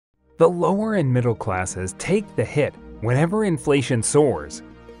The lower and middle classes take the hit whenever inflation soars.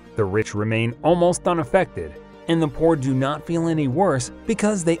 The rich remain almost unaffected, and the poor do not feel any worse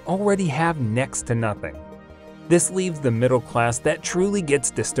because they already have next to nothing. This leaves the middle class that truly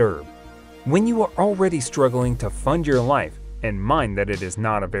gets disturbed. When you are already struggling to fund your life, and mind that it is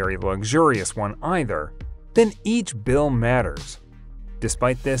not a very luxurious one either, then each bill matters.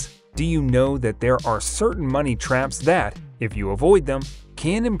 Despite this, do you know that there are certain money traps that, if you avoid them,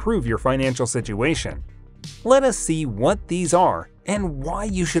 can improve your financial situation? Let us see what these are and why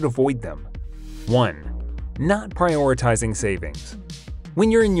you should avoid them. 1. Not prioritizing savings. When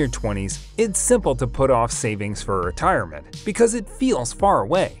you're in your 20s, it's simple to put off savings for retirement because it feels far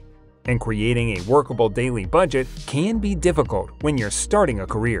away. And creating a workable daily budget can be difficult when you're starting a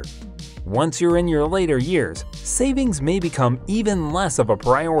career. Once you're in your later years, savings may become even less of a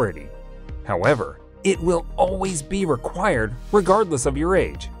priority. However, it will always be required regardless of your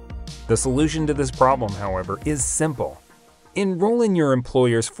age. The solution to this problem, however, is simple. Enroll in your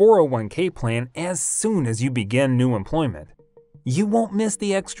employer's 401k plan as soon as you begin new employment. You won't miss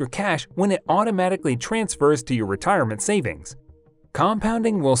the extra cash when it automatically transfers to your retirement savings.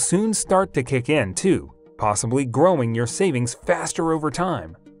 Compounding will soon start to kick in too, possibly growing your savings faster over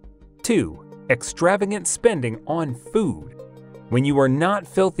time. 2. Extravagant spending on food. When you are not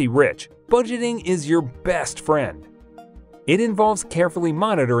filthy rich, budgeting is your best friend. It involves carefully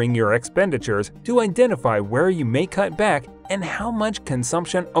monitoring your expenditures to identify where you may cut back and how much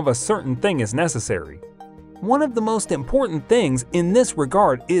consumption of a certain thing is necessary. One of the most important things in this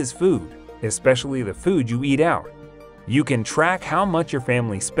regard is food, especially the food you eat out. You can track how much your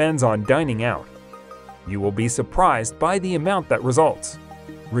family spends on dining out. You will be surprised by the amount that results.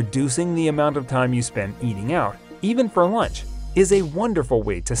 Reducing the amount of time you spend eating out, even for lunch, is a wonderful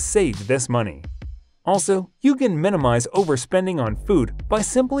way to save this money. Also, you can minimize overspending on food by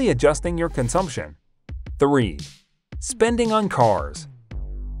simply adjusting your consumption. 3. Spending on cars.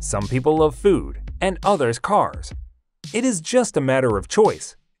 Some people love food and others cars. It is just a matter of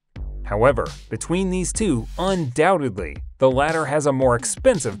choice. However, between these two, undoubtedly, the latter has a more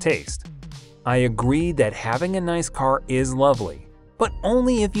expensive taste. I agree that having a nice car is lovely, but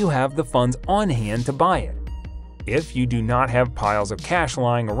only if you have the funds on hand to buy it. If you do not have piles of cash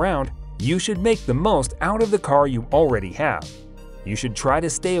lying around, you should make the most out of the car you already have. You should try to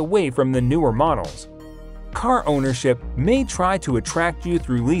stay away from the newer models. Car ownership may try to attract you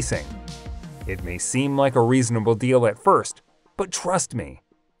through leasing. It may seem like a reasonable deal at first, but trust me,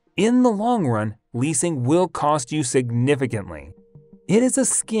 in the long run, leasing will cost you significantly. It is a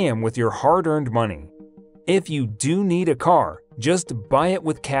scam with your hard-earned money. If you do need a car, just buy it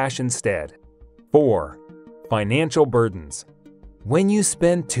with cash instead. 4. Financial burdens. When you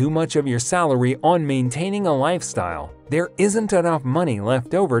spend too much of your salary on maintaining a lifestyle, there isn't enough money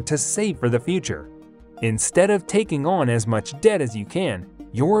left over to save for the future. Instead of taking on as much debt as you can,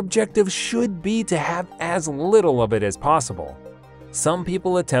 your objective should be to have as little of it as possible. Some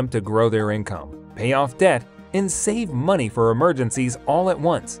people attempt to grow their income, pay off debt, and save money for emergencies all at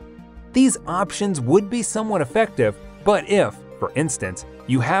once. These options would be somewhat effective, but if, for instance,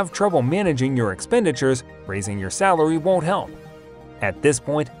 you have trouble managing your expenditures, raising your salary won't help. At this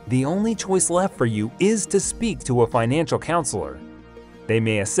point, the only choice left for you is to speak to a financial counselor. They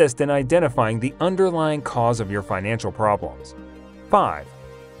may assist in identifying the underlying cause of your financial problems. 5.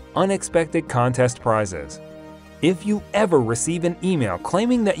 Unexpected contest prizes. If you ever receive an email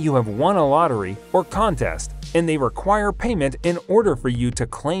claiming that you have won a lottery or contest and they require payment in order for you to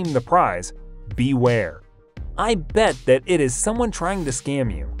claim the prize, beware. I bet that it is someone trying to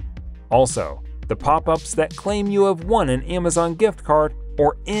scam you. Also, the pop-ups that claim you have won an Amazon gift card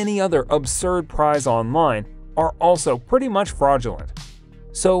or any other absurd prize online are also pretty much fraudulent.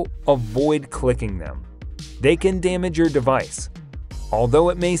 So avoid clicking them. They can damage your device. Although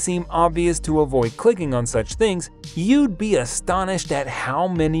it may seem obvious to avoid clicking on such things, you'd be astonished at how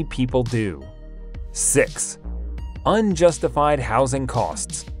many people do. 6. Unjustified housing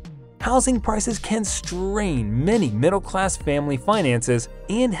costs. Housing prices can strain many middle-class family finances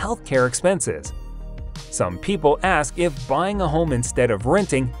and healthcare expenses. Some people ask if buying a home instead of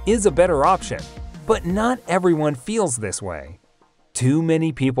renting is a better option, but not everyone feels this way. Too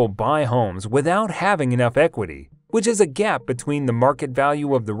many people buy homes without having enough equity, which is a gap between the market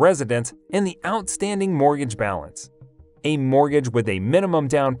value of the residence and the outstanding mortgage balance. A mortgage with a minimum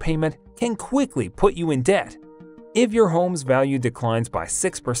down payment can quickly put you in debt. If your home's value declines by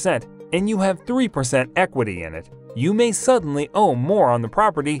 6% and you have 3% equity in it, you may suddenly owe more on the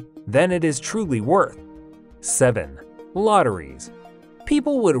property than it is truly worth. 7. Lotteries.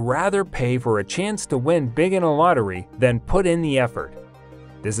 People would rather pay for a chance to win big in a lottery than put in the effort.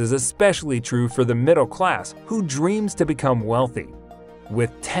 This is especially true for the middle class who dreams to become wealthy.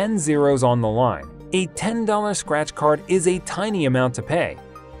 With 10 zeros on the line, a $10 scratch card is a tiny amount to pay.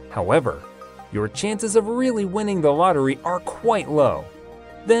 However, your chances of really winning the lottery are quite low.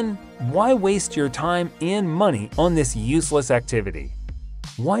 Then, why waste your time and money on this useless activity?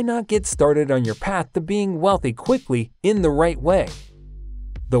 Why not get started on your path to being wealthy quickly in the right way?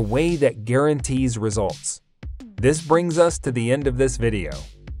 The way that guarantees results. This brings us to the end of this video.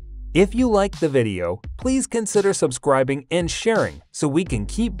 If you liked the video, please consider subscribing and sharing so we can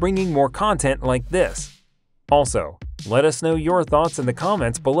keep bringing more content like this. Also, let us know your thoughts in the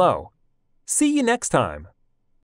comments below. See you next time!